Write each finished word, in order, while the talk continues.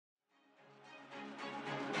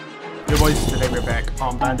Yo boys, today we're back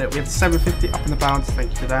on Bandit. We have 750 up in the balance,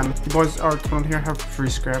 thank you to them. You boys are on here, have a free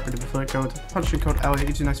scrap with the affiliate code. Punch in code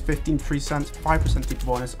Elliot, nice 15 free cents, 5% deep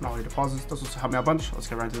bonus on all your deposits. Does also help me a bunch. Let's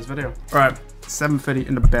get right into this video. Alright, 750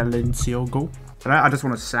 in the Balenciaga. Today I just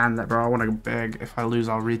want to sand that, bro. I want to go big. If I lose,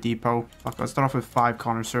 I'll re-depot. Fuck, let's start off with 5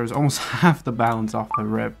 connoisseurs. Almost half the balance off the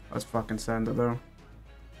rip. Let's fucking sand it though.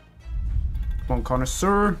 One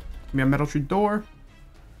connoisseur. Give me a metal tree door.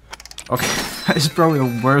 Okay, that is probably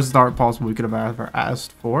the worst start possible we could have ever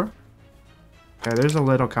asked for. Okay, there's a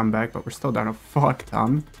little comeback, but we're still down a fuck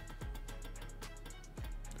ton.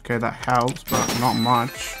 Okay, that helps, but not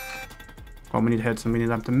much. Well, we need hits and we need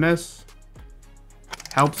them to miss.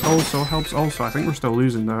 Helps also, helps also. I think we're still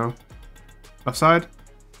losing though. Left side?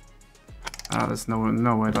 There's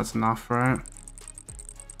no way that's enough, right?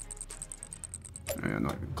 Yeah,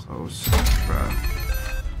 not even close. Right.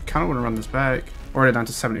 Kinda wanna run this back. Already down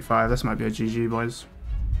to 75. This might be a GG, boys.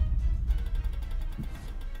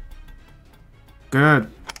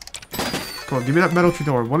 Good. Come on, give me that metal tree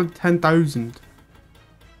door. 1 in 10,000.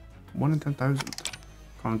 1 in 10,000.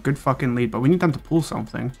 Come on, good fucking lead, but we need them to pull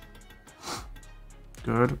something.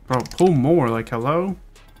 Good. Bro, pull more, like, hello?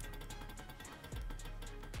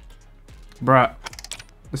 Bruh.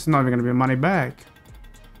 This is not even gonna be a money back.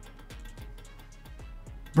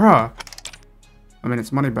 Bruh. I mean,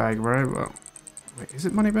 it's money bag, right? Well, wait, is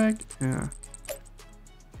it money bag? Yeah.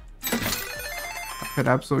 That hit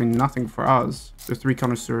absolutely nothing for us. There's 3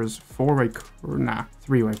 connoisseurs, 4-way, nah,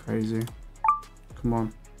 3-way crazy. Come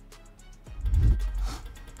on.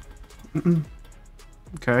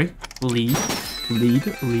 Okay, lead.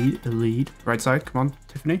 Right side, come on,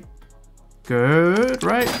 Tiffany. Good,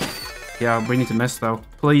 right? Yeah, we need to miss though,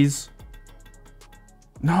 please.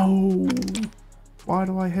 No. Why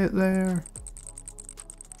do I hit there?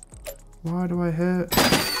 Why do I hit?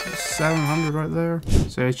 700 right there.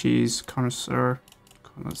 Say cheese, connoisseur.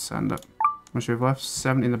 Come on, let's send it. How much we have left?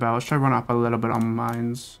 70 in the bell. Let's try to run up a little bit on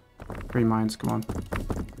mines. 3 mines, come on.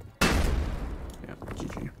 Yeah,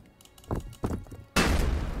 GG.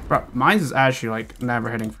 Bro, mines is actually like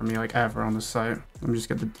never hitting for me, like ever on this site. Let me just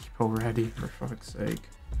get the depot ready, for fuck's sake.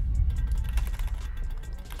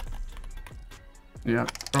 Yeah,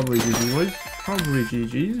 probably GG, boys. Probably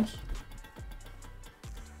GG's.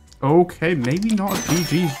 Okay, maybe not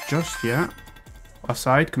GG's just yet. Left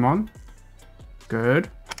side, come on. Good.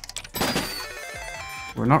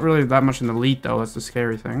 We're not really that much in the lead though, that's the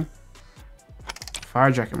scary thing.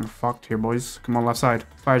 Fire jacket, we're fucked here, boys. Come on, left side.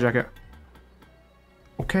 Fire jacket.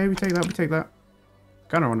 Okay, we take that,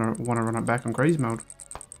 Kinda wanna run it back on crazy mode.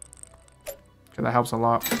 Okay, that helps a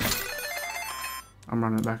lot. I'm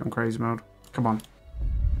running it back on crazy mode. Come on.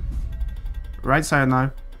 Right side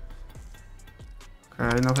now.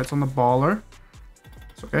 Okay, no hits on the baller.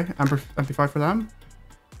 It's okay. MP5 for them.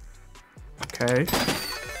 Okay.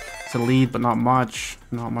 It's a lead, but not much.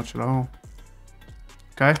 Not much at all.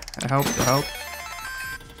 Okay, it helps, it helps.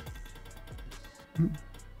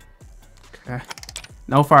 Okay.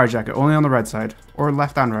 No fire jacket, only on the red side. Or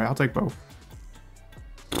left and right, I'll take both.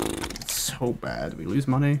 It's so bad. We lose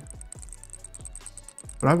money.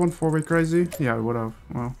 Would I have won 4-way crazy? Yeah, I would have.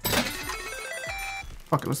 Well.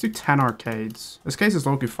 Fuck it, let's do 10 arcades. This case is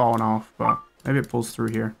low-key falling off, but maybe it pulls through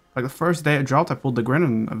here. Like the first day it dropped, I pulled the grin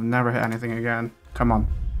and I've never hit anything again. Come on.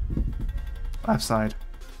 Left side.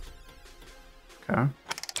 Okay.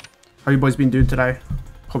 How you boys been doing today?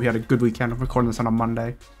 Hope you had a good weekend. I'm recording this on a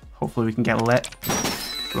Monday. Hopefully we can get lit.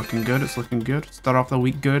 It's looking good, it's looking good. Start off the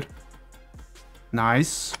week good.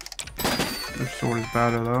 Nice. Their sword is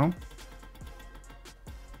better though.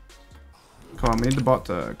 Come on, we need the bot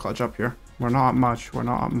to clutch up here. We're not up much. We're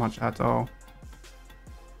not up much at all.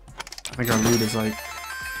 I think our lead is like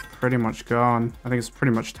pretty much gone. I think it's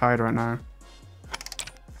pretty much tied right now.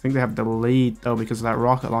 I think they have the lead though because of that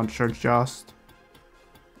rocket launcher just.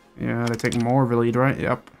 Yeah, they take more of a lead, right?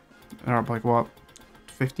 Yep. They're up like what?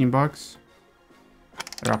 15 bucks?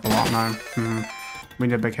 They're up a lot now. We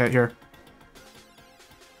need a big hit here.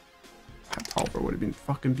 That topper would have been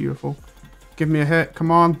fucking beautiful. Give me a hit. Come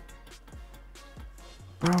on.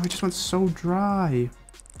 Bro, we just went so dry.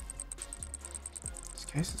 This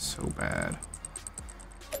case is so bad.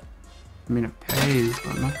 I mean, it pays,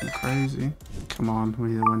 but nothing crazy. Come on, we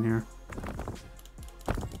need to win here.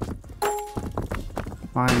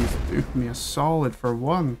 Mines do me a solid for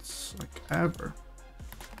once, like ever.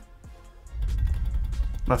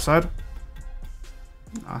 Left side.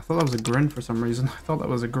 I thought that was a grin for some reason. I thought that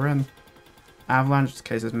was a grin. Avalanche, this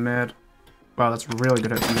case is mid. Wow, that's a really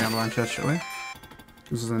good hit from the avalanche, actually.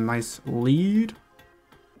 This is a nice lead.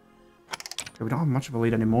 Okay, we don't have much of a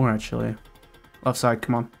lead anymore, actually. Left side,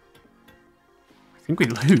 come on. I think think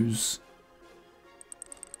we lose.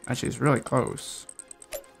 Actually, it's really close.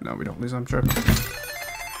 No, we don't lose, I'm sure. Let's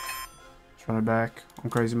run it back on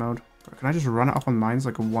crazy mode. Can I just run it up on mines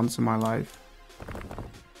like once in my life?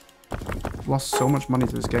 I've lost so much money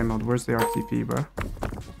to this game mode. Where's the RTP, bro?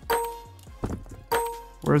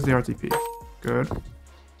 Where's the RTP? Good.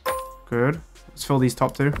 Good. Let's fill these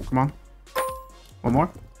top two. Come on. One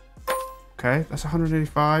more. Okay, that's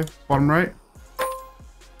 185. Bottom right.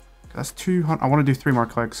 That's 200. I want to do 3 more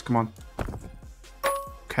clicks. Come on.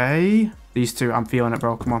 Okay. These two. I'm feeling it,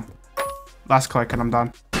 bro. Come on. Last click and I'm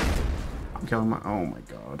done. I'm killing my... Oh my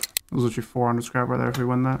god. It was literally 400 scrap right there if we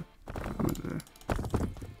win that.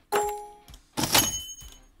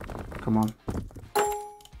 Come on.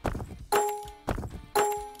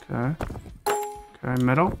 Okay. Okay,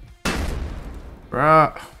 middle.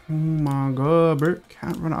 Bruh. Oh my god, bro.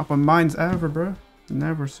 Can't run up on mines ever, bro.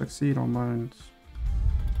 Never succeed on mines.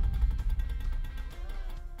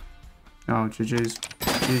 Oh, GG's.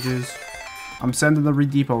 GG's. I'm sending the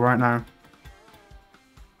redepot right now.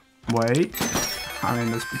 Wait. I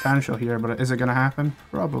mean, there's potential here, but is it gonna happen?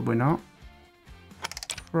 Probably not.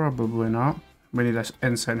 Probably not. We need an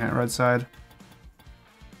insane hit right side.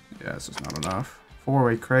 Yeah, this is not enough.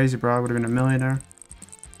 4-way crazy, bro. I would have been a millionaire.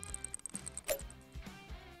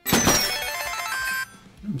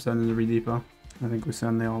 I'm sending the redepot. I think we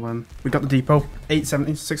send the all in. We got the depot.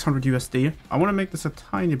 870, 600 USD. I want to make this a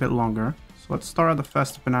tiny bit longer. So let's start at the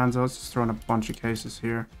Festive Bonanza. Let's just throw in a bunch of cases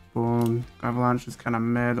here. Boom. Avalanche is kind of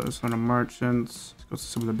mid. Let's throw in merchants. Let's go to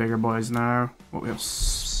some of the bigger boys now. What we have,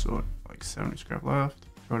 so, like 70 scrap left.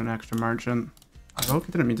 Throw in an extra merchant. I hope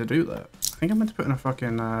I didn't mean to do that. I think I meant to put in a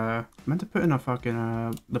fucking,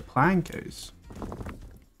 the plan case.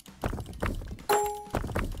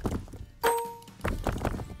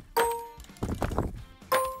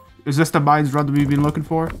 Is this the mines run that we've been looking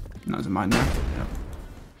for? No, there's a mine there. Yeah.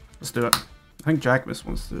 Let's do it. I think Jackmas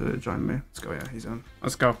wants to join me. Let's go, yeah, he's in.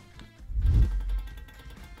 Let's go.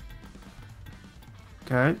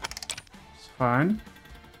 Okay. It's fine.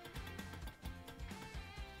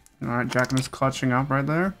 Alright, Jackman's clutching up right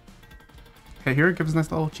there. Okay, here, give us a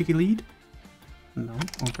nice little cheeky lead. No,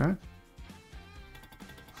 okay.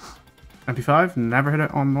 MP5, never hit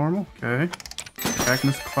it on normal. Okay.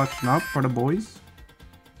 Jackman's clutching up for the boys.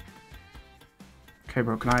 Okay,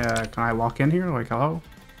 bro, can I walk in here? Like, hello?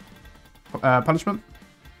 Punishment?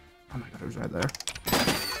 Oh my god, it was right there.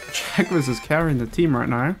 Jackmas is carrying the team right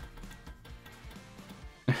now.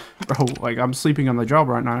 Bro, like, I'm sleeping on the job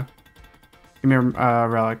right now. Give me a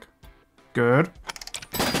relic. Good.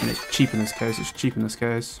 And it's cheap in this case. It's cheap in this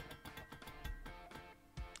case.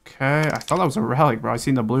 Okay, I thought that was a relic, bro. I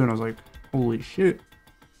seen the blue and I was like, holy shit.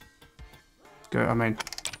 Good, I mean,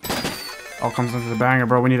 all comes into the banger,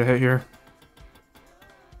 bro. We need a hit here.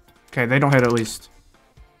 Okay, they don't hit at least.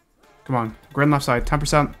 Come on, grand left side,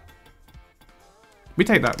 10%. We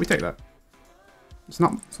take that. We take that. It's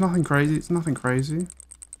nothing crazy. It's nothing crazy.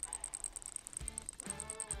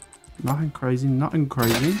 Nothing crazy. Nothing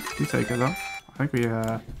crazy. We take it though. I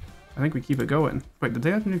think we keep it going. Wait, did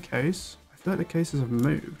they have a new case? I feel like the cases have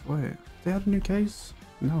moved. Wait, they had a new case?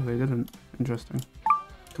 No, they didn't. Interesting.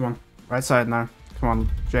 Come on, right side now. Come on,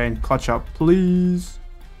 Jane, clutch up, please.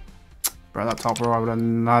 Bro, that top row I would have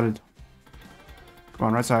nodded. Come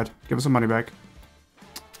on, right side. Give us some money back.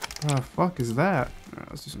 What the fuck is that? Right,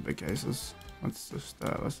 let's do some big cases. Let's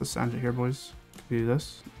just sand it here, boys. Can we do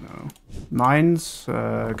this? No. Mines,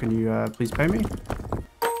 can you please pay me?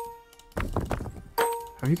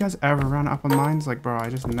 Have you guys ever run up on mines? Like, bro, I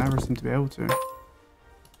just never seem to be able to.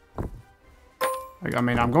 Like, I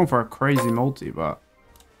mean, I'm going for a crazy multi, but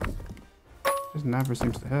it just never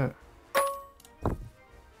seems to hit.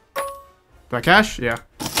 Do I cash? Yeah.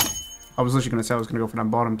 I was literally going to say I was going to go for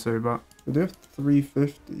that bottom too, but... We do have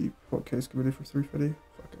 350. What case can we do for 350?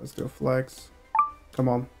 Fuck it, let's do a flex. Come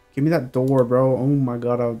on. Give me that door, bro. Oh my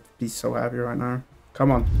god, I would be so happy right now.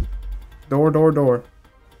 Come on. Door, door, door.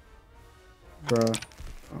 Bruh.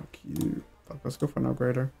 Fuck you. Fuck, let's go for an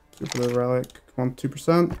upgrader. Go for the relic. Come on,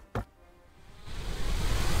 2%.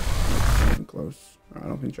 Close. I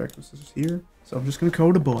don't think Jackmas is here. So I'm just going to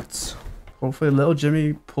go to bullets. Hopefully little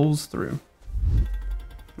Jimmy pulls through.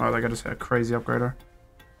 Oh, like I just hit a crazy upgrader.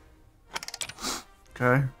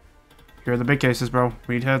 Okay. Here are the big cases, bro.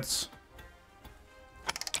 We need hits.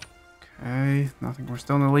 Okay. Nothing. We're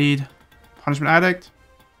still in the lead. Punishment addict.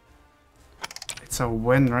 It's a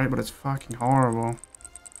win, right? But it's fucking horrible.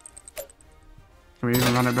 Can we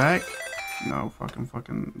even run it back? No,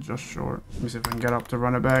 fucking just short. Let me see if I can get up to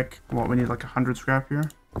run it back. What, we need like 100 scrap here?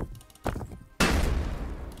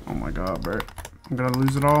 Oh my god, Bert. I'm gonna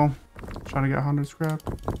lose it all. Trying to get 100 scrap.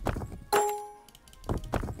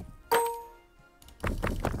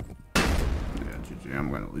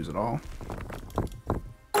 gonna lose it all.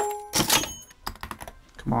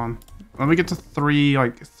 Come on. Let me get to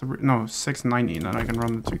 690, and then I can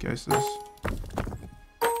run the 2 cases.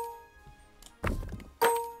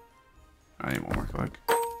 I need one more click.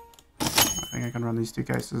 I think I can run these 2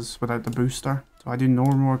 cases without the booster. So I do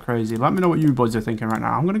normal or crazy. Let me know what you boys are thinking right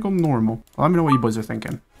now. I'm gonna go normal. Let me know what you boys are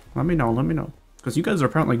thinking. Let me know. Because you guys are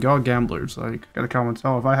apparently god gamblers. Like, got a comment.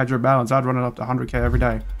 Oh, if I had your balance, I'd run it up to 100k every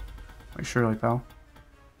day. Like, surely, pal.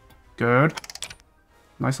 Good.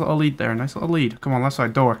 Nice little lead there. Nice little lead. Come on, left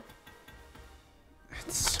side door.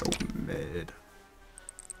 It's so mid.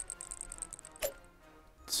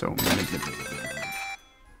 So mid.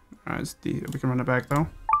 Alright, we can run it back though.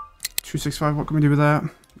 265, what can we do with that? We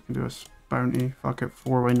can do a bounty. Fuck it,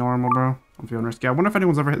 4-way normal, bro. I'm feeling risky. I wonder if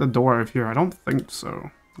anyone's ever hit the door out of here. I don't think so.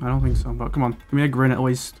 But come on. Give me a grin at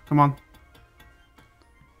least. Come on.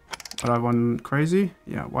 But I won crazy?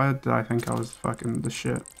 Yeah, why did I think I was fucking the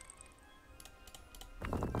shit?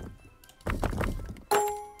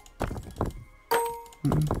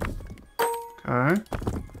 Okay.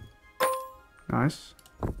 Nice.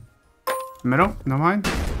 Middle? No mind?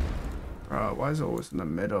 Bro, why is it always in the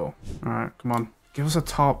middle? Alright, come on. Give us a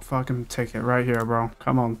top fucking ticket right here, bro.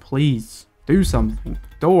 Come on, please. Do something.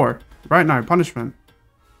 Door. Right now, punishment.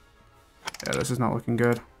 Yeah, this is not looking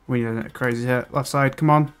good. We need a crazy hit. Left side, come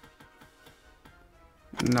on.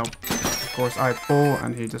 Nope. Of course, I pull,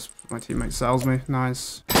 and my teammate sells me.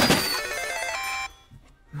 Nice.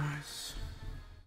 Nice.